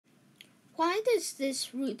Why does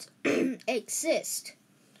this route exist?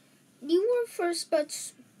 Newer first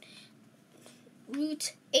buts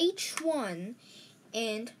route H1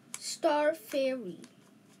 and Star Ferry.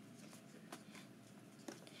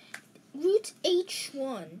 Route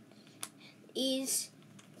H1 is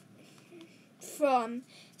from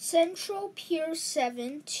Central Pier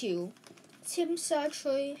 7 to Tsim Sha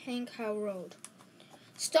Tsui Hankow Road.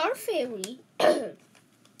 Star Ferry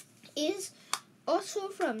is also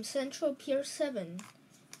from Central Pier 7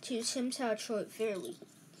 to Tsim Sha Tsui Ferry.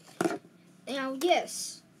 Now,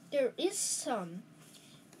 yes, there is some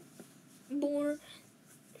more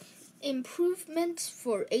improvements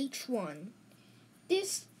for H1.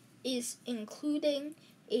 This is including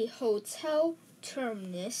a hotel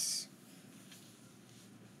terminus.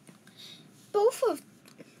 Both of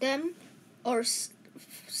them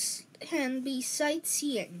can be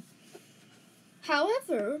sightseeing.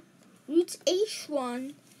 However, Route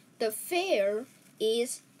H1, the fare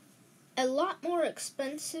is a lot more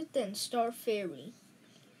expensive than Star Ferry.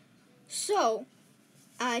 So,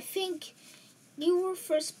 I think newer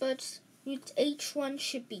first buts Route H1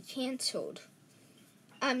 should be cancelled.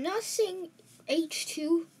 I'm not saying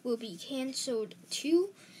H2 will be cancelled too,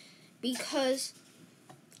 because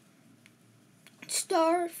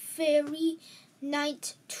Star Ferry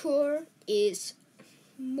night tour is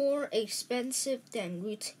more expensive than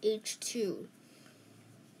Route H2.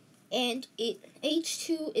 And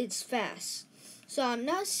H2 is fast. So I'm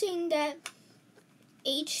not saying that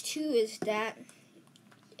H2 is that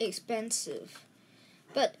expensive.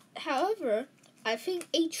 But however, I think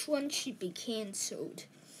H1 should be cancelled.